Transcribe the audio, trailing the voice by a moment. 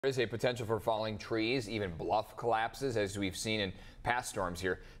There is a potential for falling trees, even bluff collapses, as we've seen in past storms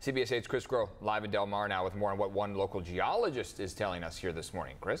here. CBS 8's Chris Groh live in Del Mar now with more on what one local geologist is telling us here this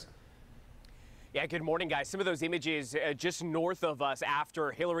morning. Chris? Yeah, good morning, guys. Some of those images just north of us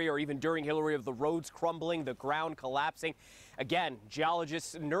after Hilary or even during Hilary of the roads crumbling, the ground collapsing. Again,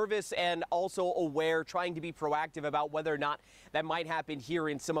 geologists nervous and also aware, trying to be proactive about whether or not that might happen here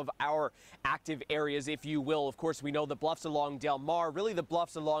in some of our active areas, if you will. Of course, we know the bluffs along Del Mar, really the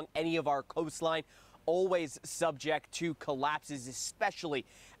bluffs along any of our coastline, always subject to collapses, especially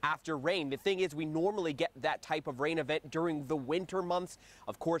after rain. The thing is, we normally get that type of rain event during the winter months.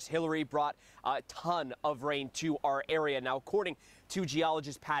 Of course, Hilary brought a ton of rain to our area. Now, according to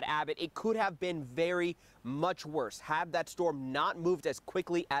geologist Pat Abbott, it could have been very much worse. Had that storm not moved as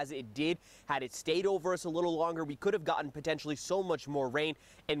quickly as it did, had it stayed over us a little longer, we could have gotten potentially so much more rain.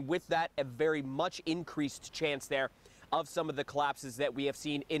 And with that, a very much increased chance there of some of the collapses that we have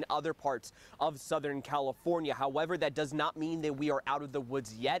seen in other parts of Southern California. However, that does not mean that we are out of the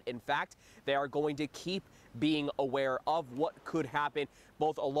woods yet. In fact, they are going to keep being aware of what could happen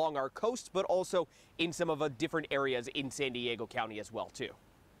both along our coast, but also in some of the different areas in San Diego County as well, too.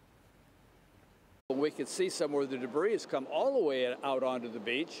 We can see somewhere the debris has come all the way out onto the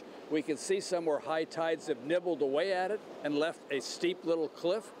beach. We can see somewhere high tides have nibbled away at it and left a steep little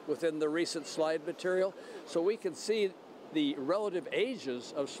cliff within the recent slide material. So we can see the relative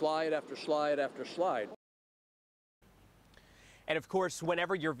ages of slide after slide after slide. And of course,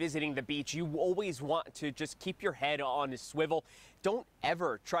 whenever you're visiting the beach, you always want to just keep your head on a swivel. Don't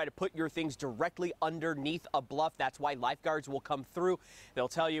ever try to put your things directly underneath a bluff. That's why lifeguards will come through. They'll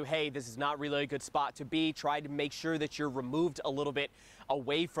tell you, hey, this is not really a good spot to be. Try to make sure that you're removed a little bit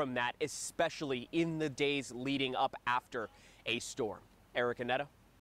away from that, especially in the days leading up after a storm. Eric and Netta.